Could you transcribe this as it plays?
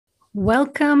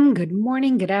Welcome. Good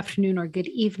morning, good afternoon, or good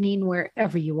evening,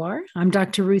 wherever you are. I'm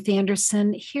Dr. Ruth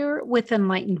Anderson here with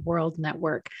Enlightened World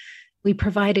Network. We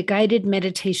provide a guided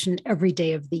meditation every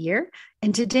day of the year.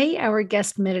 And today, our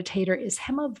guest meditator is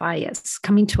Hema Vyas,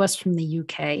 coming to us from the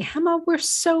UK. Hema, we're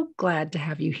so glad to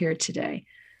have you here today.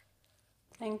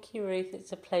 Thank you, Ruth.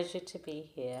 It's a pleasure to be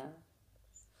here.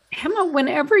 Hema,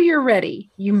 whenever you're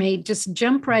ready, you may just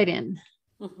jump right in.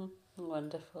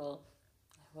 Wonderful.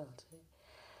 I will do.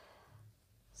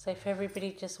 So, if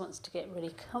everybody just wants to get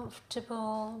really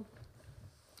comfortable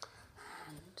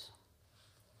and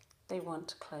they want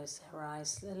to close their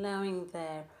eyes, allowing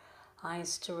their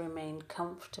eyes to remain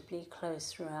comfortably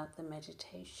closed throughout the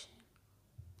meditation.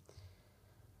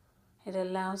 It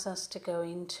allows us to go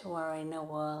into our inner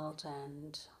world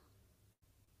and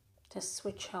to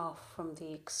switch off from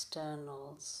the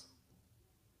externals,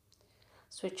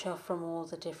 switch off from all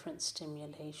the different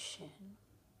stimulation.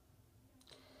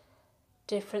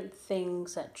 Different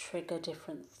things that trigger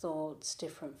different thoughts,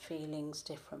 different feelings,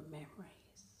 different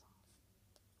memories.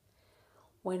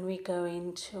 When we go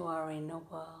into our inner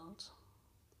world,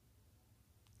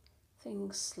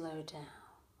 things slow down.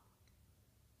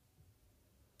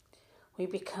 We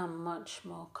become much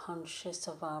more conscious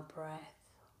of our breath,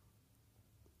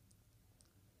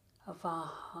 of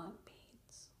our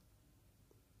heartbeats.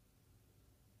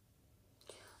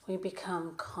 We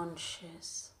become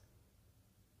conscious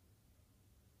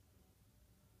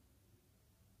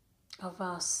of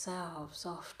ourselves.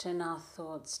 Often our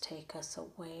thoughts take us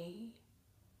away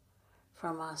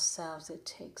from ourselves. It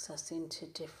takes us into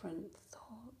different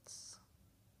thoughts,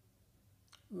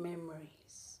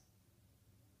 memories,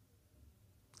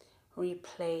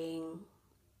 replaying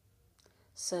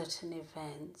certain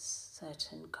events,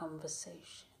 certain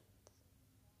conversations.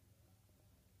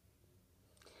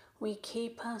 We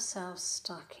keep ourselves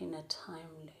stuck in a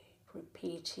time loop,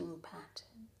 repeating patterns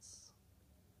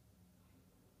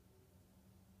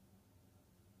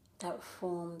that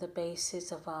form the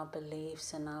basis of our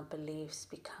beliefs, and our beliefs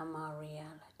become our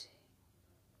reality.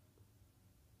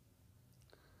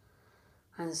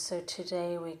 And so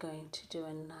today we're going to do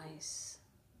a nice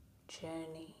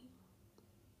journey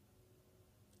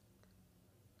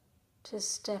to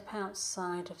step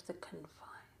outside of the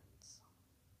confines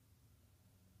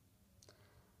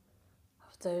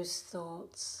of those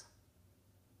thoughts,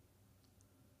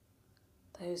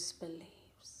 those beliefs.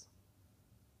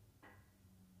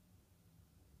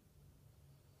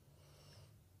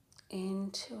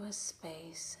 Into a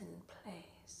space and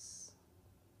place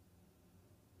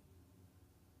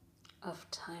of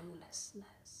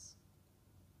timelessness.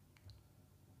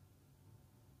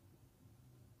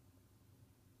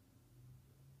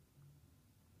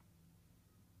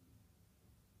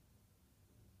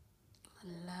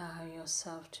 Allow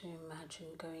yourself to imagine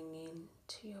going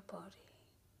into your body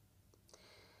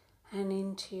and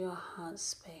into your heart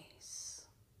space.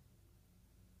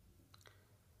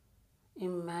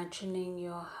 Imagining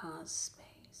your heart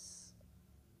space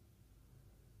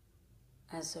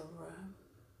as a room,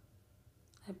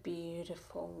 a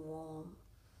beautiful, warm,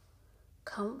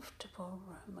 comfortable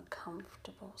room, a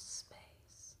comfortable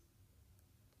space.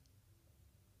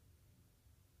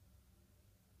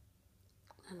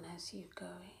 And as you go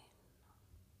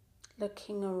in,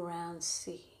 looking around,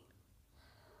 seeing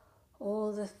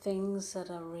all the things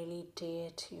that are really dear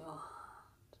to your heart.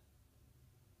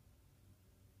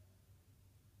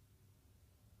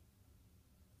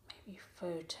 Maybe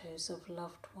photos of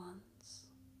loved ones.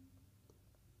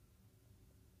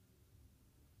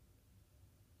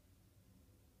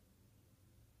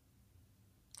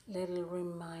 Little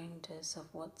reminders of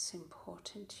what's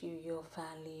important to you, your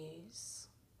values,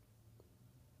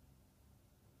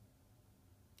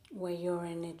 where your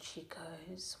energy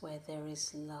goes, where there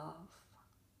is love,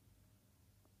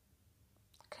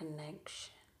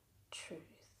 connection, truth.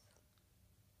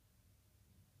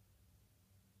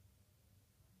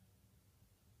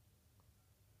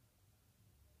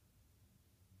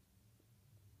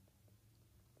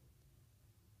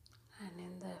 And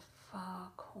in the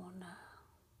far corner,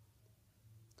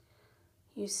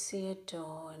 you see a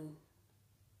door and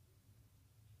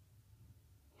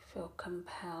you feel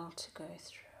compelled to go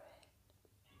through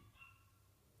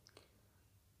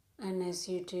it. And as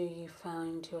you do, you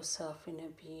find yourself in a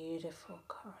beautiful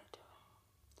corridor,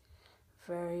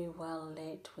 very well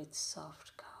lit with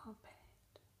soft carpet.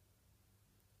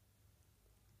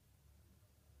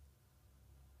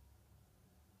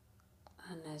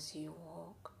 And as you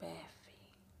walk bare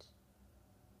feet,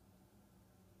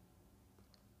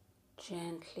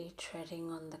 gently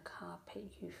treading on the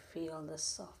carpet, you feel the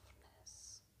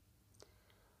softness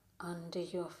under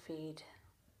your feet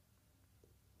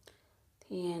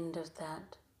the end of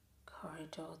that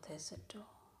corridor, there's a door.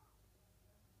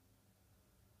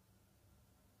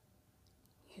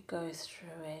 You go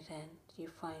through it and you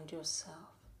find yourself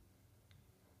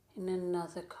in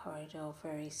another corridor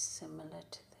very similar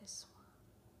to this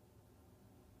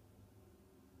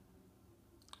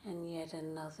one. And yet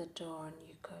another door, and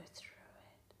you go through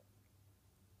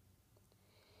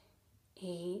it.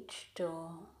 Each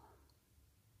door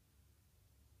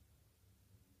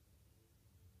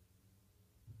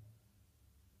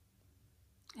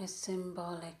is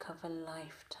symbolic of a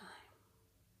lifetime.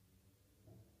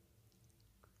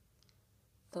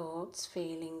 Thoughts,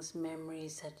 feelings,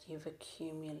 memories that you've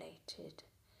accumulated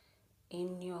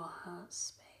in your heart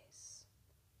space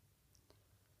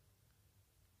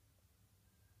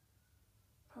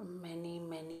from many,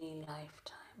 many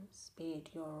lifetimes, be it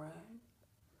your own,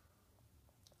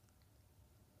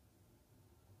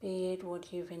 be it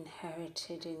what you've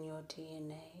inherited in your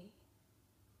DNA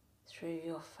through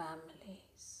your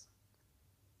families,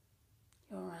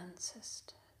 your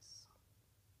ancestors,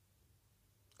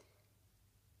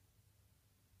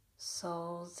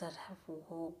 souls that have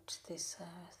walked this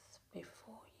earth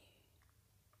before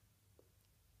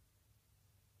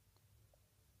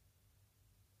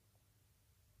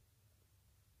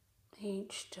you.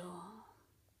 Each door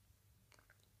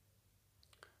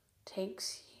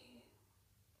takes you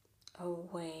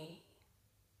away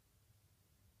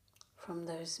from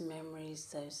those memories,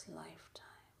 those lifetimes.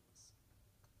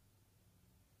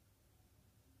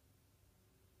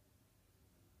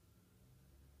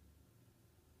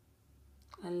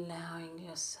 Allowing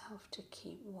yourself to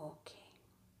keep walking.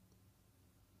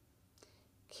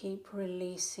 Keep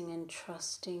releasing and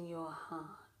trusting your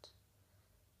heart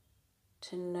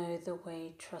to know the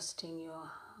way, trusting your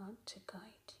heart to guide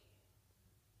you.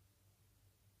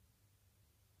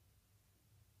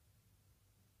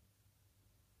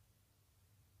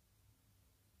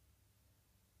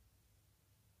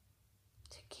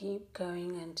 To keep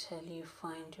going until you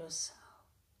find yourself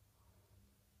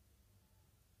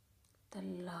the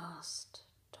last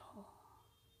door,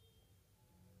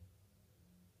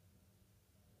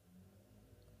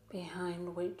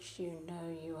 behind which you know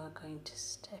you are going to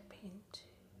step into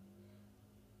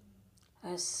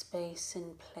a space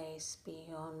and place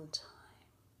beyond time,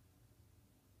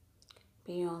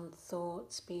 beyond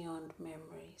thoughts, beyond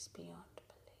memories, beyond beliefs.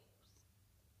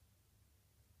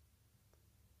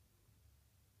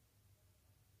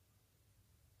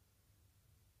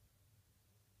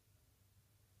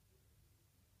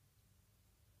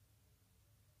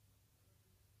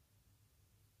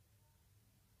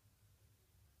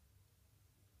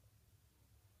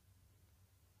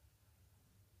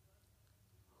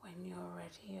 When you're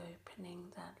ready,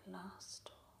 opening that last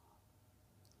door.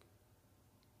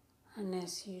 And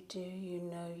as you do, you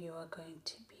know you are going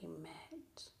to be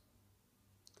met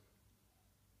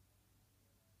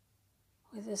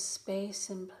with a space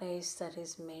and place that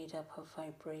is made up of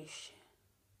vibration.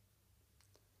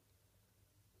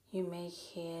 You may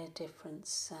hear different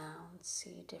sounds,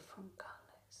 see different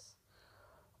colors,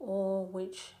 all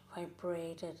which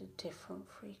vibrate at different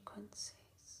frequencies.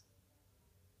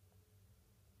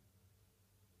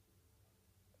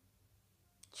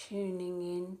 Tuning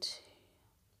into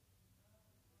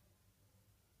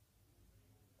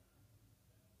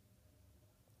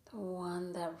the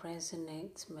one that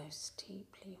resonates most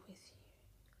deeply with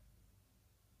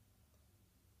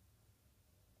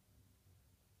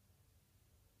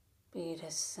you. Be it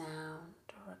a sound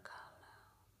or a color.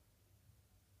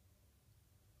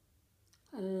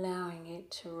 Allowing it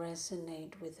to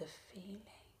resonate with a feeling.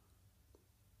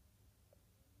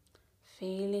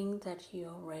 Feeling that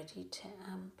you're ready to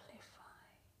amplify.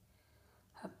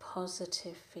 A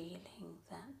positive feeling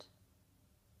that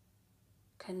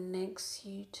connects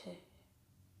you to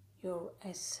your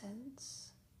essence,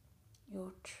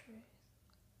 your truth,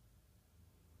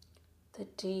 the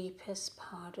deepest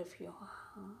part of your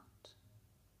heart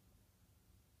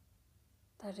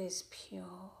that is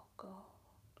pure gold.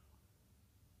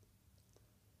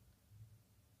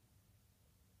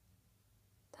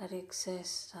 That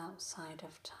exists outside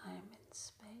of time and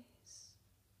space.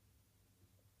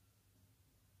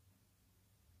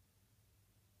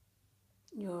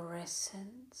 Your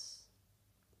essence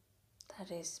that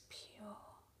is pure,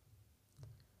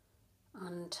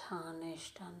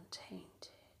 untarnished,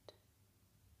 untainted.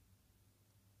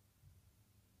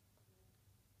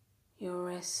 Your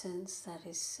essence that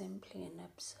is simply an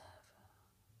observer.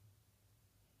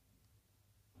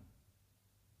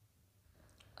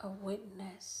 A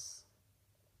witness.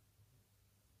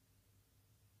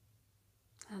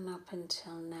 And up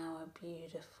until now, a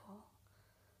beautiful,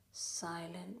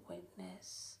 silent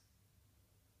witness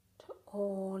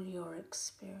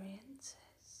experiences.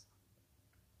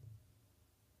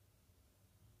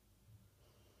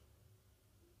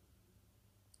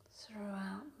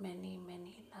 Throughout many,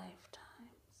 many lifetimes.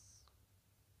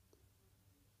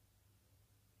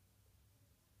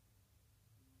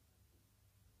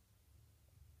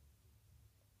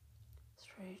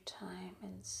 Through time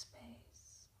and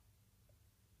space.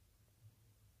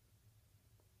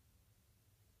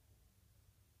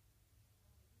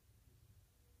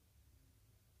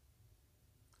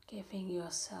 Giving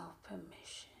yourself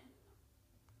permission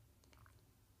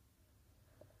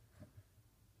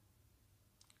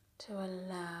to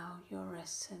allow your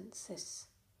essence, this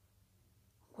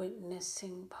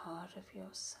witnessing part of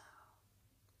yourself,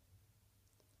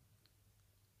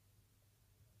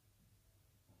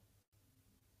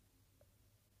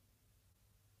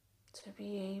 to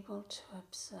be able to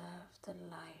observe the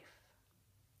life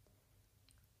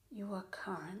you are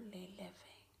currently living.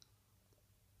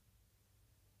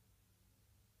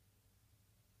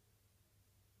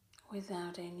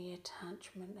 Without any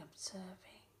attachment,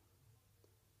 observing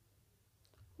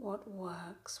what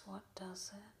works, what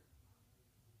doesn't,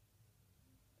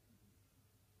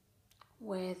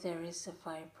 where there is a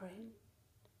vibrant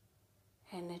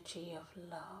energy of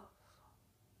love,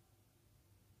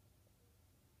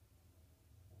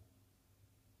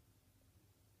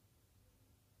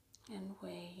 and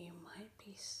where you might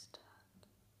be stuck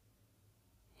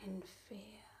in fear.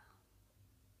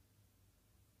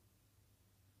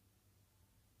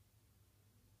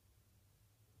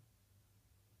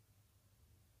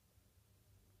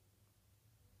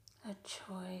 A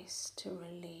choice to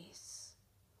release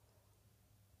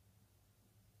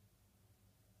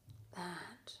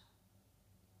that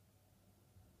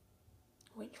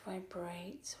which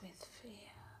vibrates with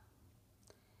fear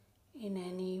in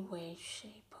any way,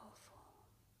 shape or form,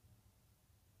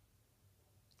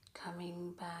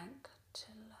 coming back to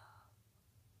love.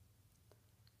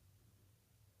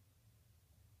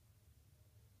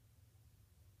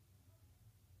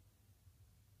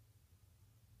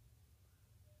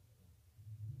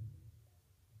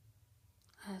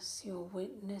 As your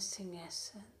witnessing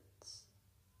essence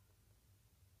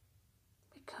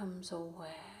becomes aware,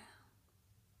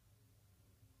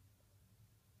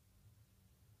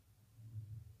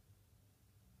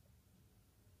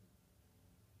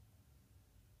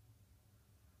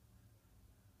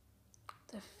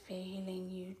 the feeling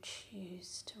you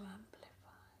choose to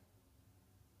amplify,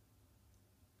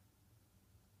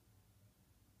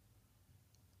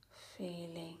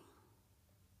 feeling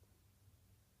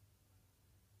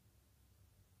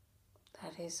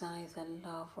that is either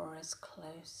love or as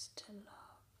close to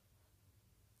love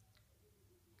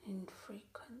in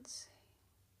frequency.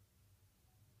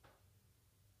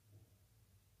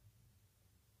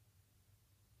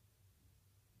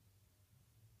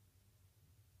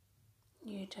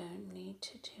 You don't need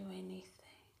to do anything.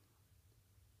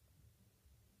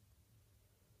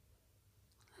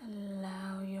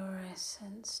 Allow your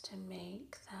essence to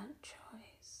make that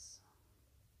choice.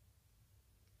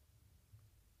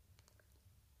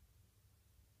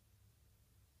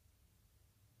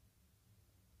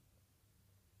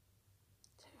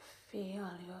 To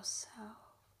feel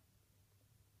yourself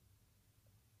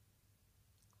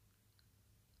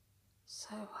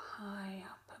so high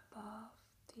up above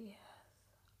the earth.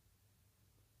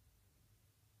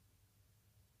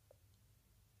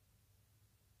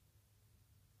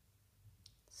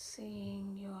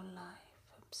 Seeing your life,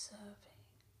 observing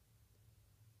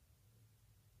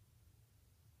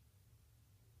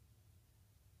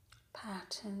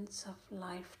patterns of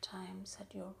lifetimes that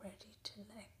you're ready to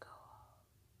let go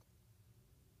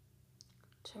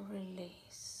of, to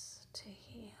release, to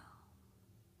heal.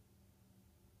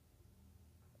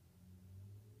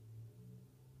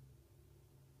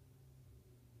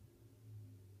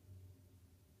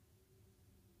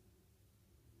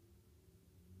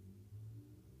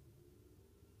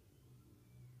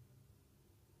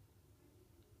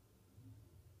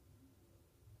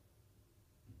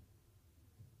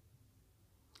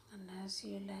 And as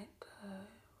you let go,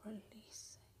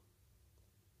 releasing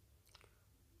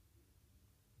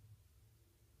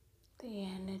the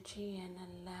energy and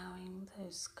allowing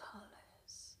those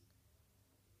colors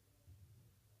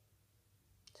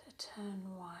to turn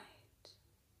white.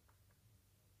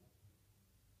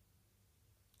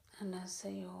 And as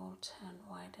they all turn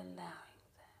white,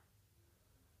 allowing them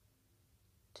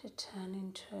to turn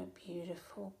into a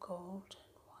beautiful golden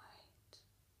white,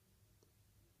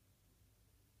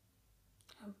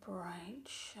 a bright,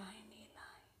 shiny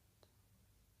light.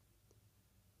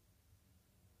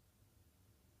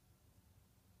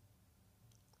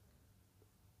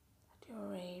 That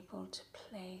you're able to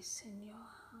place space in your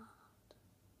heart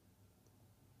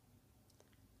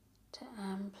to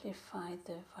amplify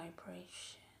the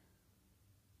vibration,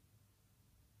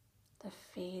 the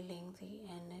feeling, the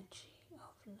energy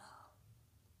of love.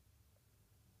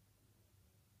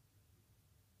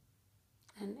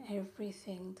 And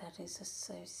everything that is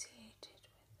associated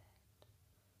with it.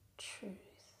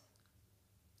 Truth,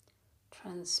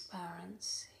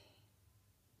 transparency,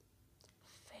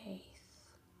 faith,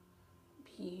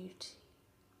 beauty,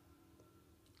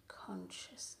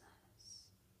 consciousness,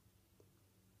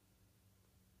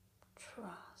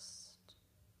 trust,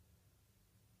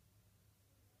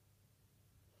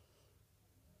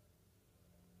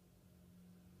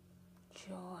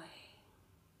 joy,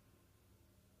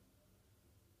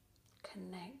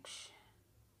 connection,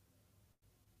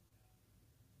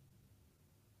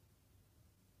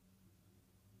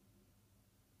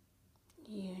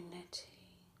 unity,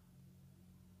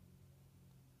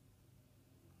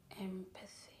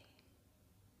 empathy,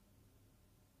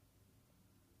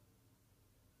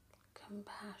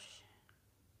 compassion,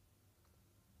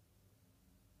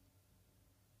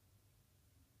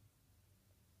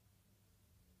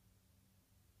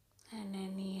 and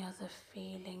any other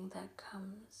feeling that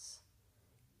comes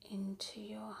into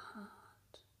your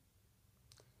heart,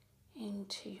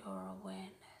 into your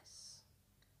awareness,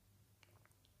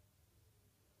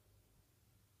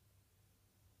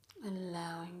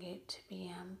 allowing it to be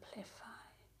amplified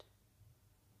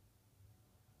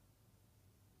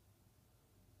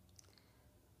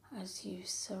as you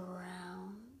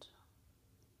surround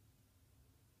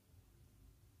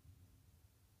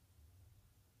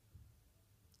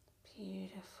the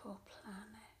beautiful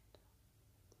planet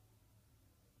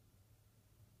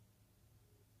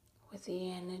with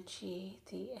the energy,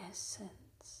 the essence,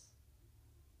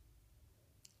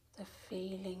 the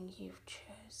feeling you've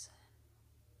chosen.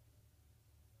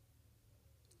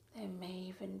 There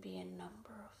may even be a number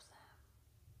of them.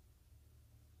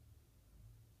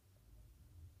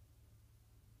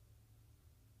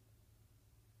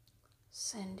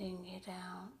 Sending it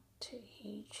out to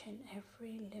each and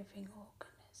every living organism.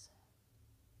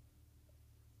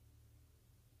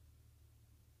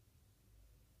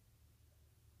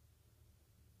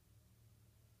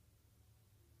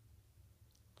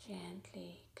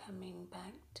 Gently coming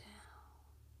back down,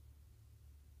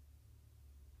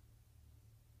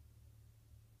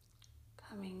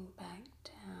 coming back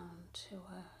down to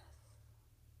earth.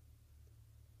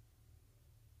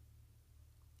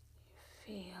 You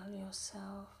feel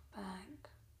yourself back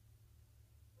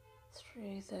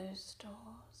through those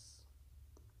doors,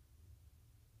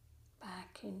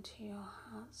 back into your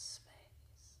heart space.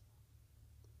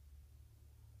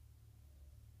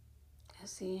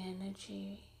 As the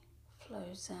energy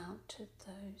flows out to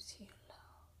those you love,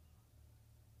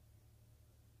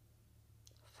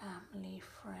 family,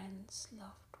 friends,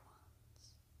 loved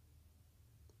ones.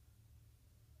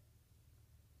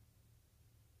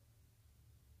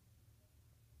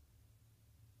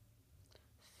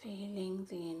 Feeling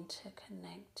the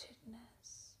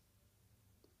interconnectedness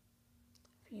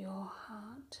of your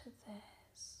heart to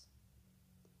theirs.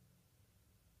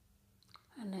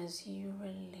 And as you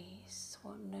release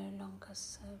what no longer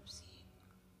serves you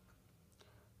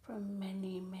from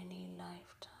many, many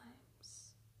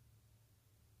lifetimes,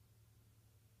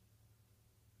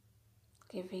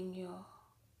 giving your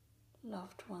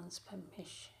loved ones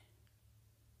permission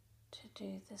to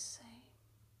do the same.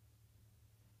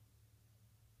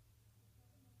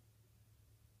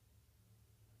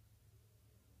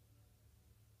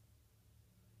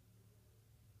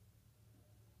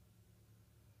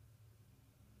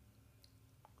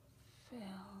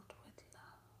 Filled with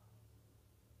love.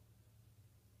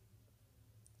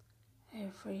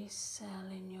 Every cell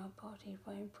in your body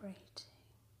vibrating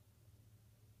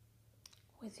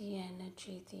with the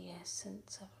energy, the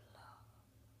essence of love.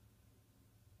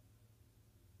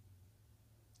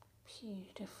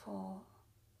 Beautiful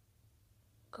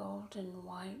golden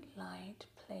white light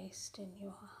placed in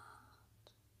your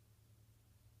heart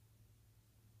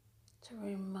to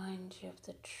remind you of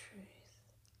the truth,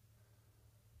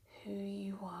 who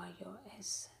you are, your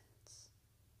essence,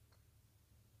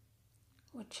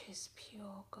 which is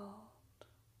pure gold.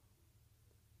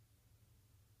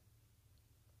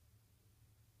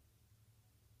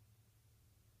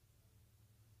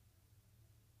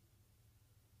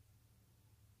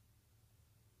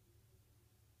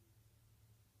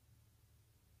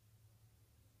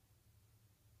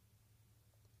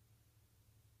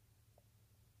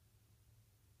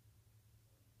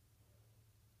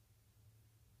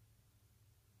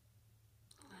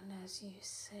 And as you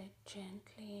sit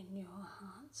gently in your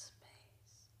heart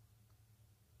space,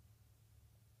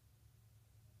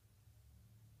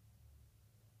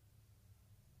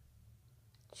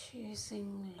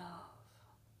 choosing love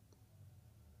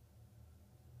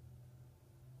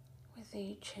with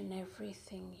each and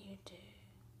everything you do.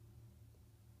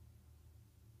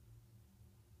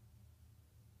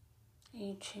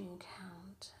 Each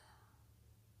encounter,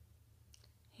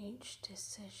 each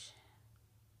decision,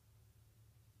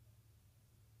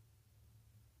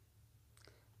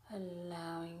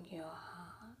 allowing your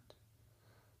heart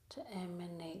to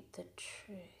emanate the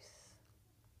truth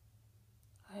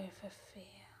over fear.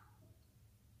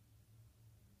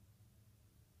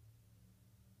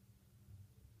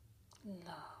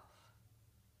 Love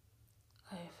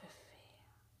over fear.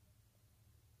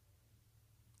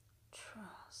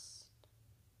 Trust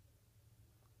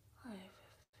over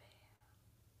fear.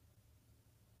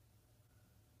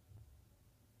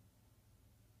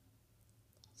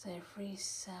 So every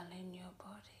cell in your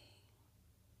body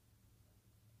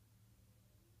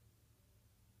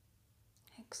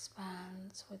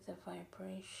expands with the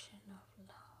vibration of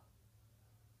love,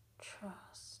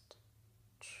 trust,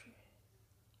 truth.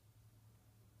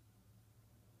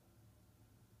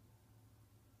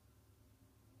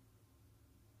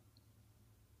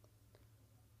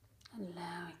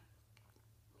 Allowing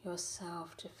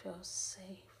yourself to feel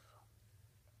safe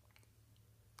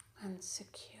and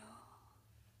secure.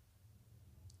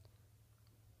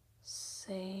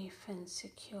 Safe and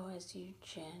secure as you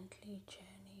gently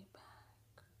journey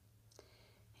back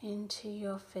into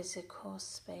your physical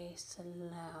space,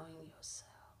 allowing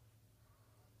yourself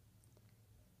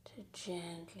to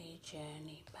gently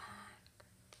journey back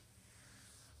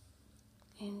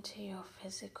into your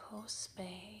physical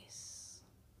space,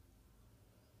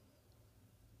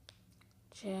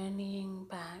 journeying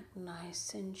back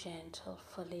nice and gentle,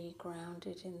 fully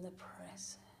grounded in the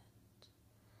present.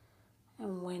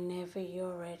 And whenever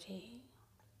you're ready,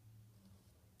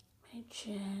 may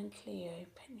gently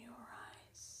open your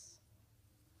eyes,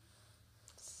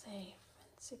 safe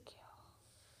and secure,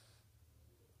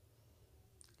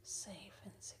 safe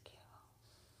and secure.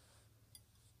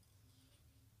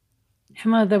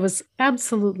 Hema, that was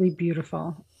absolutely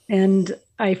beautiful. And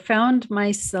I found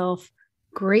myself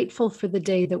grateful for the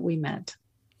day that we met.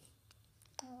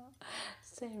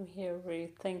 Same here,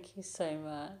 Ruth. Thank you so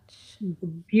much.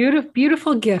 Beautiful,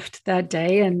 beautiful gift that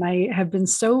day. And I have been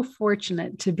so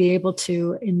fortunate to be able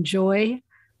to enjoy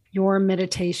your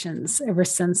meditations ever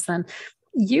since then.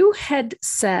 You had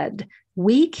said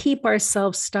we keep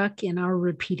ourselves stuck in our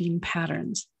repeating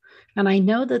patterns. And I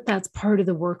know that that's part of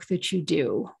the work that you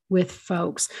do with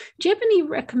folks. Do you have any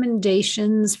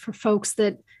recommendations for folks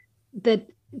that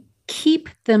keep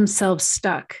themselves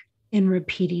stuck in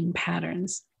repeating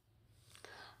patterns?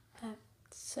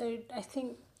 So I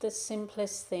think the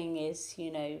simplest thing is,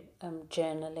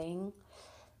 journaling.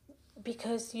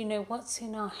 Because, what's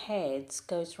in our heads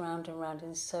goes round and round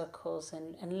in circles,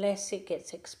 and unless it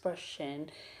gets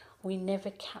expression, we never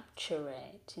capture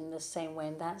it in the same way.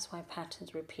 And that's why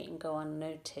patterns repeat and go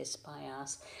unnoticed by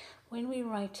us. When we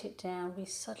write it down, we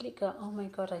suddenly go, oh my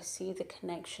God, I see the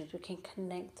connections. We can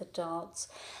connect the dots.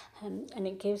 And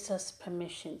it gives us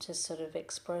permission to sort of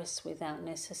express without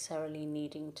necessarily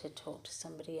needing to talk to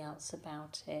somebody else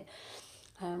about it.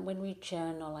 When we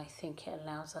journal, I think it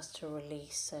allows us to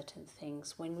release certain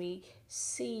things. When we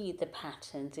see the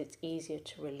patterns, it's easier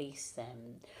to release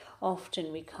them.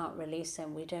 Often we can't release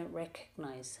them, we don't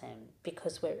recognize them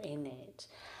because we're in it.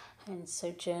 And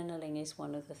so journaling is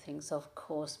one of the things, of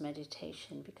course,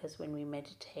 meditation, because when we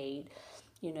meditate,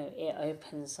 it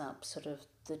opens up sort of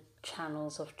the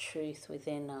channels of truth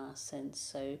within us. And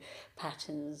so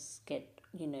patterns get,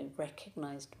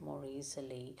 recognized more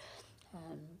easily.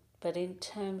 But in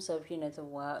terms of, the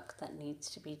work that needs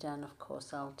to be done, of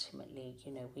course, ultimately,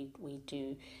 we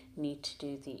do need to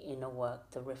do the inner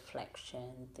work, the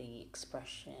reflection, the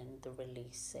expression, the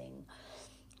releasing.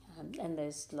 And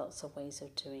there's lots of ways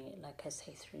of doing it, like I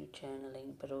say, through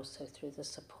journaling, but also through the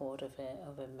support of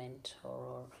a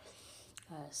mentor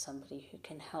or somebody who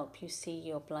can help you see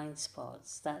your blind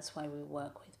spots. That's why we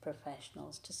work with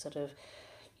professionals to sort of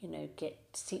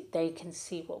they can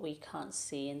see what we can't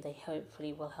see, and they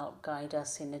hopefully will help guide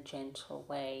us in a gentle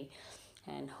way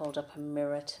and hold up a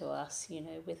mirror to us,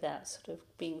 without sort of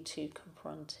being too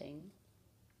confronting.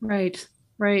 Right,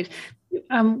 right.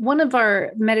 One of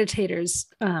our meditators,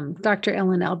 Dr.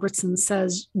 Ellen Albertson,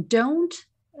 says, don't,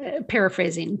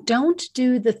 paraphrasing, don't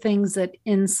do the things that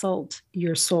insult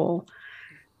your soul.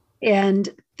 And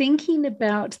thinking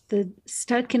about the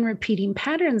stuck and repeating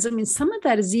patterns, I mean, some of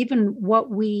that is even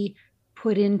what we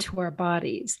put into our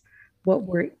bodies, what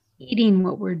we're eating,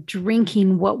 what we're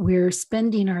drinking, what we're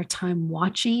spending our time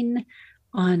watching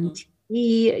on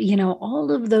TV,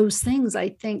 all of those things. I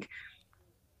think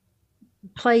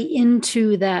play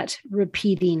into that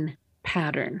repeating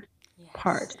pattern Yes.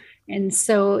 part. And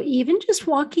so, even just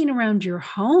walking around your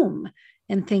home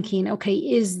and thinking, okay,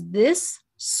 is this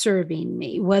serving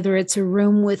me? Whether it's a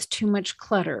room with too much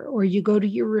clutter, or you go to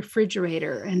your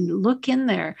refrigerator and look in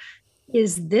there,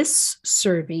 is this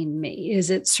serving me? Is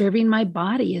it serving my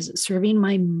body? Is it serving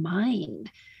my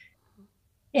mind?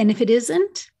 And if it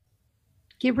isn't,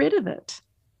 get rid of it.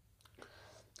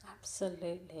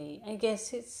 Absolutely. I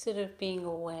guess it's sort of being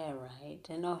aware, right?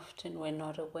 And often we're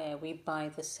not aware. We buy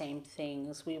the same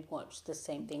things, we watch the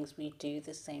same things, we do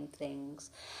the same things.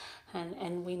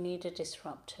 And we need a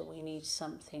disruptor. We need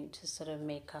something to sort of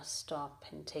make us stop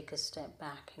and take a step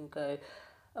back and go,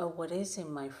 oh, what is in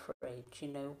my fridge?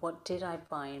 What did I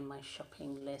buy in my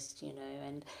shopping list?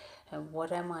 And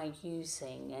what am I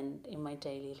using and in my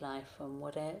daily life? And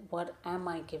what am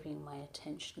I giving my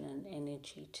attention and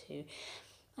energy to?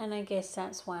 And I guess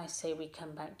that's why I say we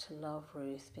come back to love,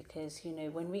 Ruth, because,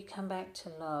 when we come back to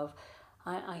love,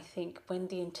 I think when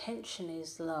the intention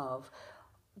is love,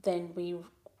 then we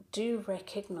do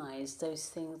recognize those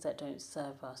things that don't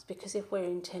serve us. Because if we're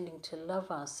intending to love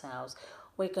ourselves,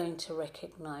 we're going to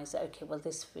recognize that, okay, well,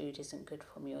 this food isn't good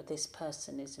for me, or this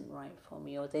person isn't right for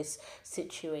me, or this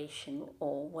situation,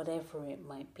 or whatever it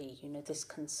might be, this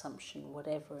consumption,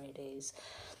 whatever it is.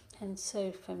 And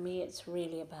so for me, it's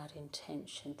really about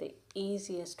intention. The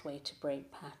easiest way to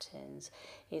break patterns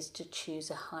is to choose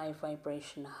a high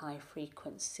vibration, a high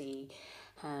frequency,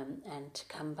 and to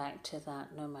come back to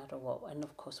that no matter what. And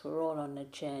of course, we're all on a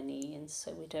journey, and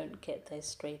so we don't get there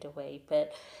straight away.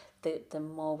 But the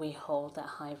more we hold that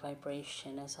high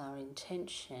vibration as our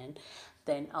intention,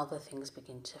 then other things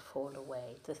begin to fall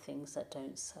away, the things that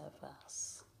don't serve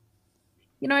us.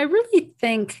 I really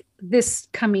think this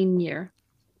coming year,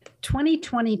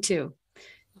 2022,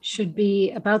 should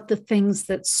be about the things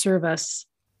that serve us.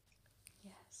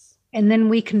 Yes. And then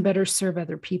we can better serve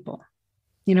other people,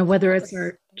 whether it's Yes.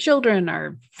 our children,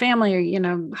 our family,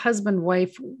 or, husband,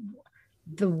 wife,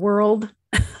 the world.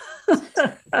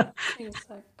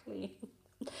 Exactly.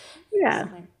 Yeah.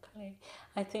 Exactly.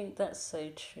 I think that's so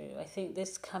true. I think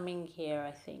this coming year,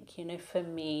 I think, for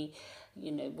me,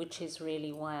 which is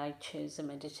really why I chose the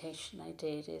meditation I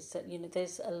did, is that,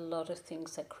 there's a lot of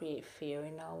things that create fear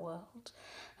in our world,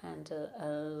 and a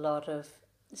lot of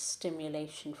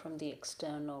stimulation from the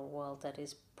external world that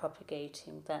is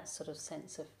propagating that sort of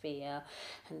sense of fear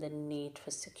and the need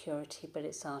for security, but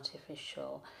it's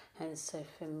artificial. And so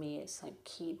for me, it's like,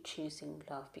 keep choosing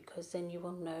love, because then you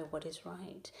will know what is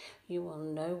right. You will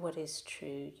know what is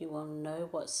true. You will know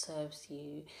what serves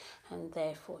you, and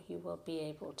therefore you will be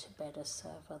able to better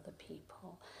serve other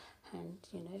people. And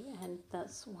and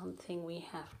that's one thing we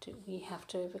have to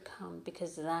overcome,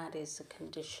 because that is a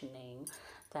conditioning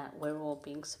that we're all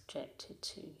being subjected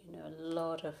to. A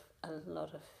lot of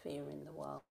fear in the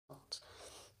world.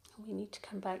 We need to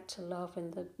come back to love,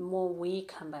 and the more we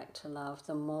come back to love,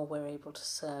 the more we're able to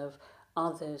serve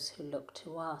others who look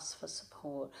to us for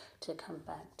support to come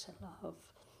back to love.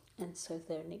 And so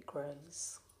then it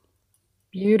grows.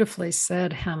 Beautifully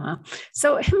said, Hema.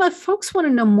 So, Hema, folks want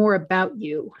to know more about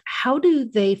you. How do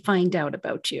they find out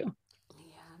about you?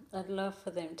 Yeah, I'd love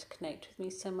for them to connect with me.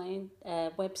 So my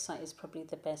website is probably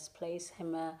the best place,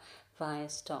 hemavyas.com.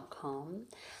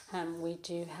 We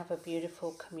do have a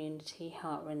beautiful community,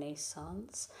 Heart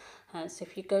Renaissance. So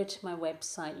if you go to my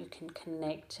website, you can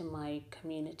connect to my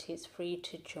community. It's free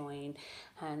to join,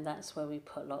 and that's where we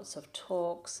put lots of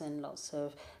talks and lots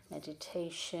of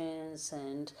meditations,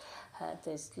 and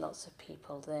there's lots of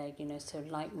people there, so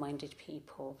like-minded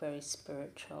people, very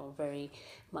spiritual, very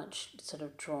much sort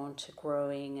of drawn to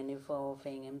growing and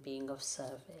evolving and being of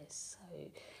service. So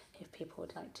if people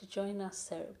would like to join us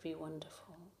there, it would be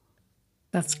wonderful.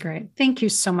 That's great. Thank you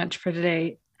so much for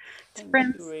today. Thank you,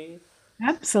 Friends, Ruth.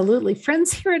 absolutely.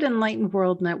 Friends here at Enlightened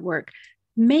World Network,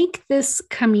 make this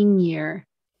coming year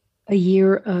a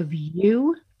year of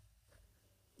you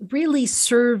really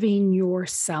serving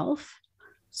yourself,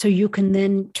 so you can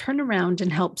then turn around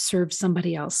and help serve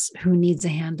somebody else who needs a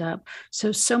hand up.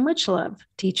 So much love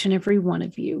to each and every one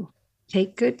of you.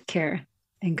 Take good care,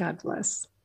 and God bless.